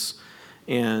telling us.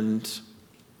 And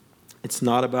it's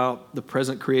not about the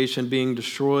present creation being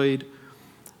destroyed.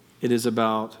 It is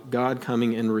about God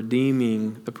coming and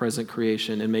redeeming the present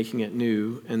creation and making it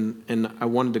new. And I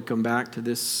wanted to come back to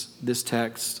this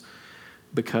text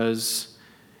because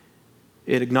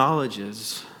it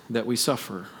acknowledges that we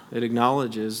suffer. It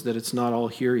acknowledges that it's not all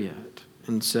here yet,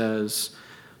 and says,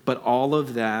 but all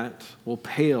of that will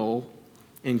pale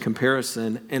in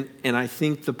comparison. And I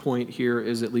think the point here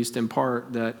is, at least in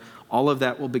part, that all of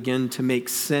that will begin to make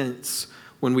sense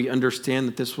when we understand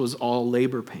that this was all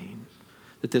labor pain,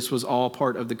 that this was all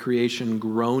part of the creation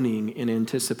groaning in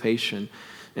anticipation.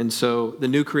 And so the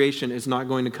new creation is not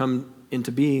going to come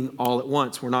into being all at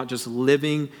once. We're not just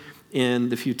living in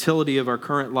the futility of our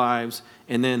current lives,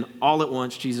 and then all at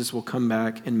once Jesus will come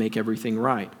back and make everything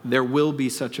right. There will be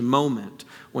such a moment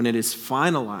when it is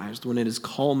finalized, when it is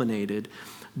culminated,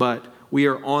 but we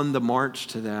are on the march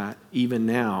to that even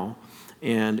now,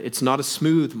 and it's not a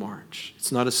smooth march.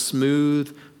 It's not a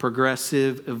smooth,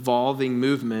 progressive, evolving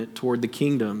movement toward the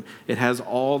kingdom. It has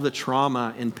all the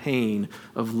trauma and pain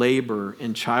of labor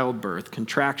and childbirth,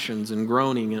 contractions and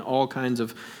groaning, and all kinds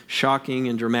of shocking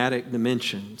and dramatic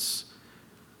dimensions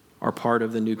are part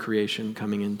of the new creation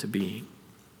coming into being.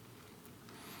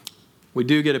 We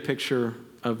do get a picture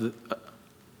of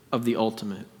the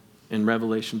ultimate in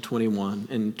Revelation 21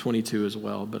 and 22 as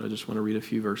well, but I just want to read a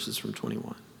few verses from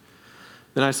 21.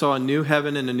 Then I saw a new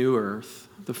heaven and a new earth.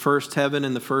 The first heaven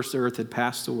and the first earth had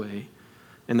passed away,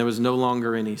 and there was no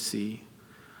longer any sea.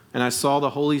 And I saw the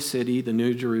holy city, the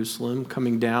new Jerusalem,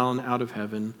 coming down out of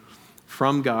heaven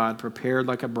from God, prepared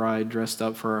like a bride dressed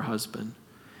up for her husband.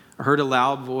 I heard a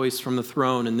loud voice from the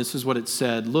throne, and this is what it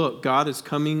said. Look, God has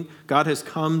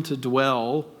come to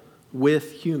dwell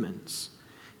with humans.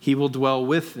 He will dwell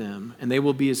with them, and they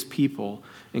will be his people,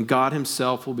 and God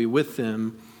himself will be with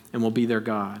them and will be their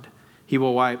God. He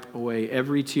will wipe away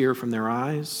every tear from their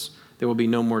eyes. There will be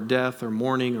no more death or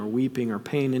mourning or weeping or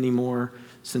pain anymore,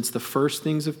 since the first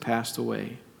things have passed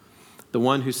away. The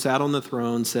one who sat on the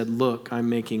throne said, Look, I'm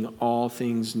making all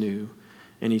things new.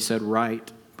 And he said,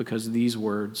 Write, because these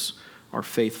words are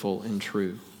faithful and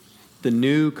true. The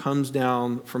new comes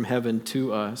down from heaven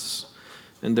to us,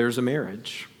 and there's a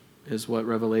marriage, is what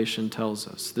Revelation tells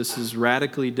us. This is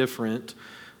radically different,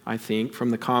 I think,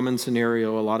 from the common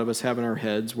scenario a lot of us have in our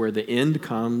heads, where the end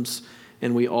comes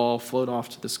and we all float off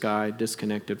to the sky,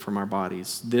 disconnected from our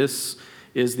bodies. This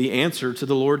is the answer to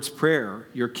the Lord's Prayer.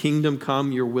 Your kingdom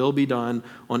come, your will be done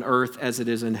on earth as it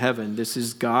is in heaven. This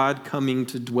is God coming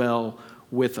to dwell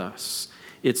with us.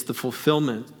 It's the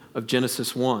fulfillment of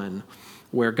Genesis 1,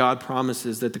 where God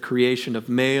promises that the creation of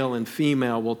male and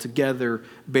female will together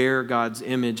bear God's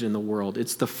image in the world.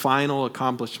 It's the final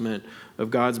accomplishment of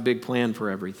God's big plan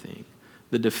for everything,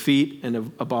 the defeat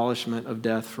and abolishment of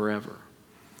death forever.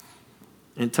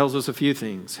 And it tells us a few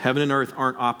things. Heaven and earth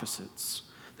aren't opposites.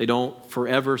 They don't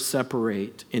forever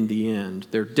separate in the end.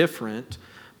 They're different,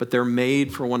 but they're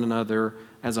made for one another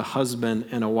as a husband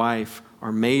and a wife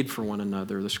are made for one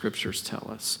another, the scriptures tell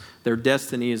us. Their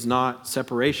destiny is not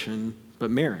separation,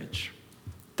 but marriage.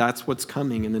 That's what's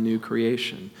coming in the new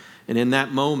creation. And in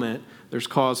that moment, there's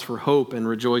cause for hope and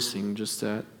rejoicing, just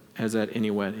as at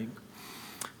any wedding.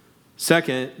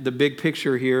 Second, the big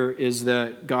picture here is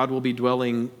that God will be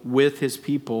dwelling with his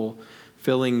people,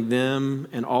 filling them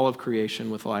and all of creation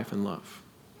with life and love.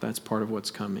 That's part of what's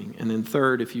coming. And then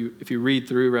third, if you read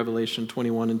through Revelation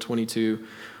 21 and 22,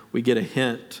 we get a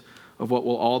hint of what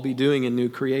we'll all be doing in new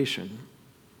creation.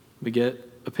 We get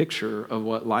a picture of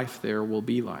what life there will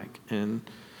be like. And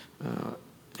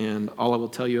all I will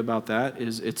tell you about that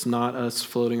is it's not us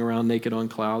floating around naked on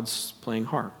clouds playing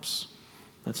harps.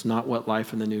 That's not what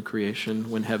life in the new creation,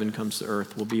 when heaven comes to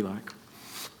earth, will be like.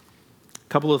 A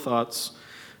couple of thoughts,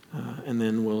 and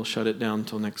then we'll shut it down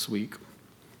until next week.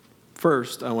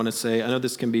 First, I want to say, I know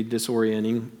this can be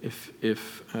disorienting if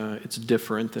it's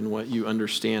different than what you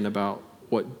understand about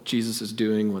what Jesus is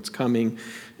doing, what's coming,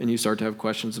 and you start to have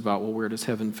questions about, well, where does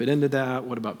heaven fit into that?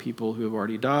 What about people who have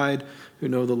already died, who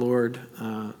know the Lord?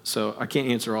 So I can't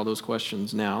answer all those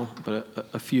questions now, but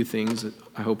a few things that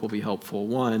I hope will be helpful.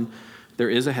 One, there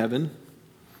is a heaven,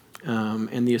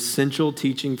 and the essential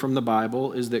teaching from the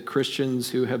Bible is that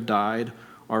Christians who have died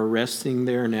are resting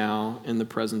there now in the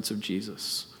presence of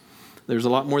Jesus. There's a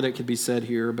lot more that could be said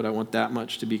here, but I want that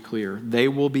much to be clear. They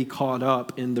will be caught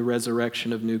up in the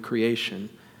resurrection of new creation.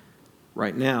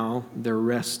 Right now, they're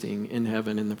resting in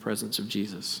heaven in the presence of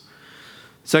Jesus.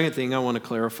 Second thing I want to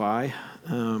clarify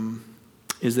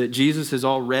is that Jesus is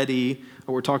already,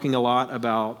 we're talking a lot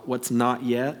about what's not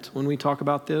yet when we talk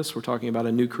about this. We're talking about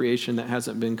a new creation that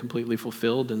hasn't been completely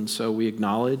fulfilled, and so we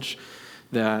acknowledge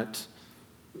that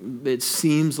it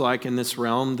seems like in this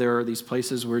realm there are these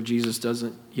places where Jesus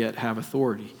doesn't yet have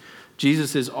authority.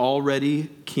 Jesus is already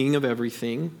king of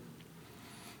everything.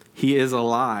 He is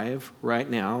alive right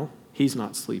now. He's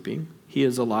not sleeping. He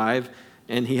is alive,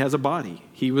 and he has a body.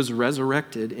 He was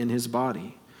resurrected in his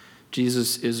body.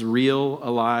 Jesus is real,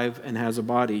 alive, and has a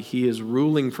body. He is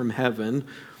ruling from heaven,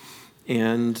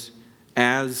 and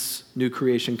as new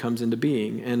creation comes into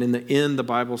being. And in the end, the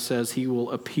Bible says he will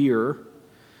appear,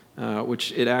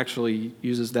 which it actually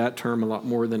uses that term a lot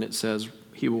more than it says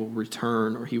he will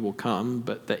return or he will come,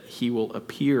 but that he will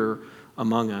appear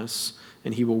among us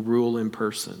and he will rule in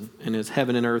person. And as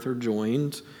heaven and earth are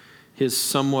joined, his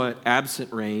somewhat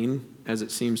absent reign, as it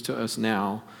seems to us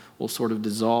now, will sort of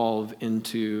dissolve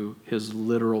into his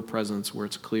literal presence where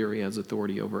it's clear he has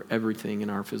authority over everything in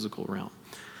our physical realm.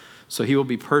 So he will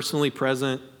be personally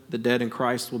present, the dead in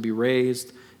Christ will be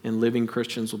raised, and living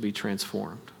Christians will be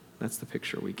transformed. That's the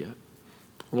picture we get.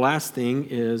 The last thing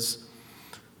is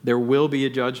there will be a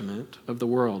judgment of the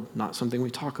world. Not something we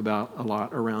talk about a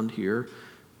lot around here,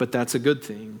 but that's a good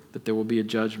thing, that there will be a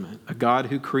judgment. A God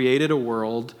who created a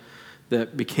world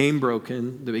that became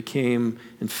broken, that became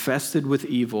infested with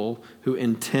evil, who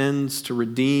intends to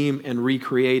redeem and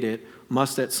recreate it,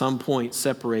 must at some point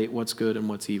separate what's good and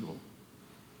what's evil.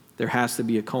 There has to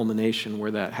be a culmination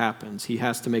where that happens. He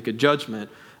has to make a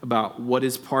judgment about what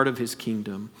is part of his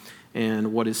kingdom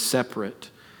and what is separate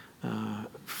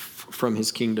from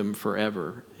his kingdom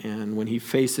forever. And when he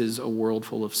faces a world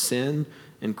full of sin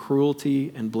and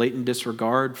cruelty and blatant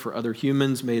disregard for other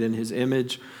humans made in his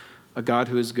image, a God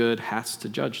who is good has to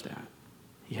judge that.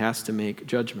 He has to make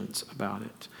judgments about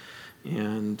it.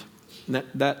 And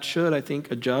that should, I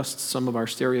think, adjust some of our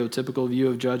stereotypical view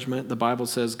of judgment. The Bible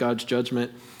says God's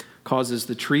judgment causes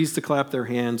the trees to clap their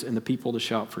hands and the people to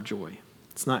shout for joy.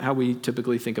 It's not how we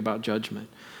typically think about judgment.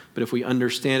 But if we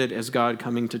understand it as God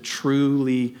coming to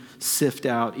truly sift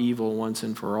out evil once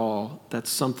and for all, that's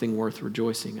something worth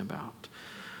rejoicing about.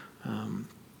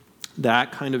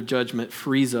 That kind of judgment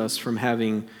frees us from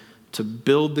having to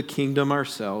build the kingdom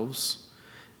ourselves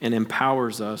and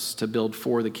empowers us to build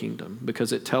for the kingdom,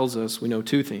 because it tells us we know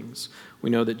two things.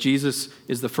 We know that Jesus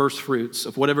is the first fruits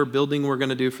of whatever building we're going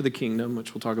to do for the kingdom,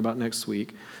 which we'll talk about next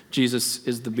week. Jesus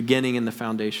is the beginning and the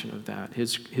foundation of that.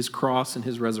 His cross and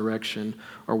his resurrection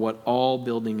are what all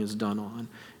building is done on.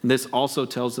 And this also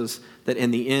tells us that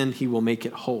in the end, he will make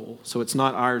it whole. So it's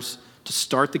not ours to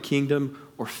start the kingdom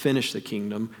or finish the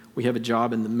kingdom. We have a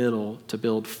job in the middle to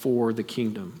build for the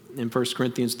kingdom. In 1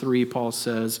 Corinthians 3, Paul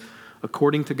says,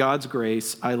 according to God's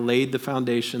grace, I laid the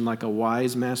foundation like a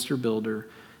wise master builder,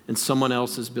 and someone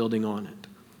else is building on it.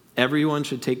 Everyone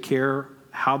should take care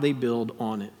how they build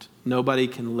on it. Nobody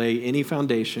can lay any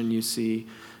foundation, you see,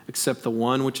 except the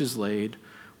one which is laid,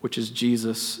 which is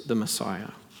Jesus the Messiah.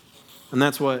 And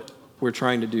that's what we're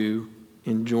trying to do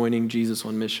in joining Jesus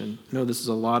on mission. I know this is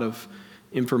a lot of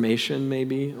information,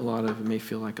 maybe. It may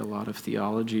feel like a lot of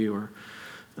theology or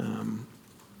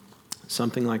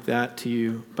something like that to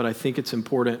you, but I think it's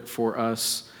important for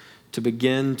us to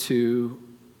begin to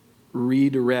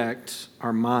redirect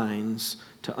our minds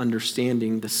to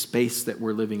understanding the space that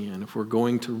we're living in. If we're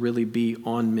going to really be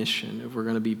on mission, if we're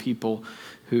going to be people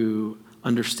who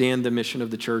understand the mission of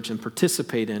the church and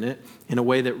participate in it in a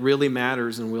way that really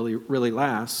matters and really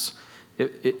lasts,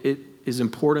 it is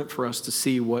important for us to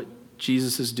see what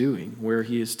Jesus is doing, where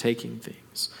he is taking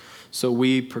things. So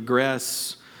we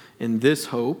progress in this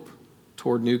hope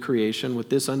toward new creation with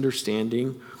this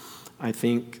understanding. I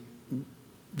think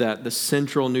that the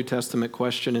central New Testament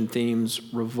question and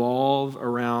themes revolve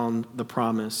around the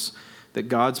promise that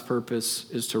God's purpose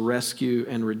is to rescue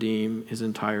and redeem his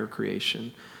entire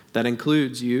creation. That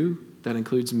includes you, that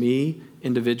includes me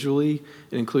individually,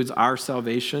 it includes our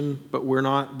salvation, but we're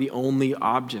not the only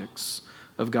objects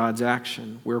of God's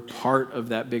action. We're part of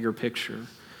that bigger picture.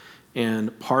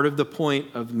 And part of the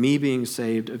point of me being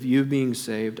saved, of you being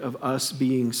saved, of us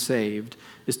being saved,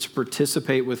 is to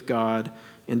participate with God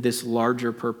in this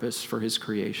larger purpose for his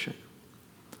creation,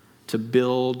 to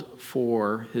build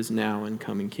for his now and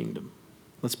coming kingdom.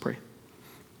 Let's pray.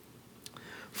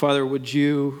 Father, would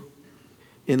you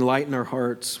enlighten our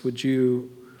hearts? Would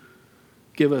you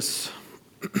give us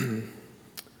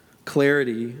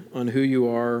clarity on who you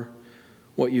are,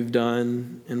 what you've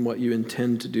done, and what you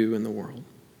intend to do in the world?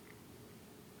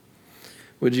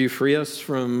 Would you free us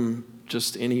from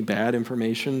just any bad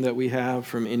information that we have,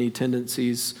 from any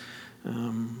tendencies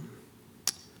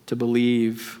to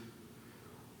believe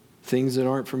things that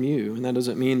aren't from you? And that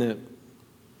doesn't mean that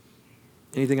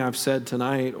anything I've said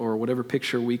tonight or whatever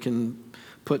picture we can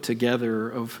put together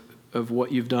of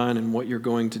what you've done and what you're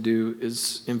going to do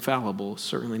is infallible.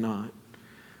 Certainly not.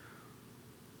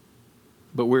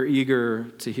 But we're eager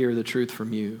to hear the truth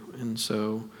from you. And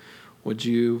so would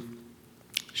you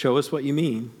show us what you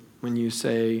mean when you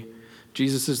say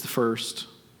Jesus is the first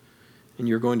and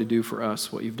you're going to do for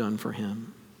us what you've done for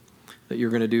him, that you're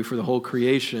going to do for the whole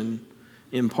creation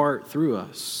in part through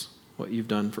us what you've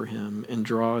done for him, and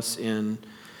draw us in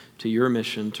to your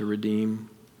mission to redeem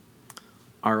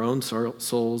our own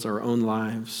souls, our own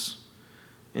lives,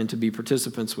 and to be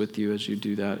participants with you as you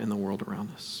do that in the world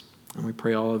around us. And we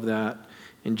pray all of that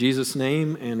in Jesus'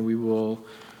 name, and we will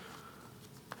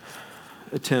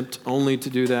attempt only to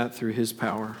do that through his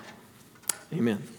power. Amen.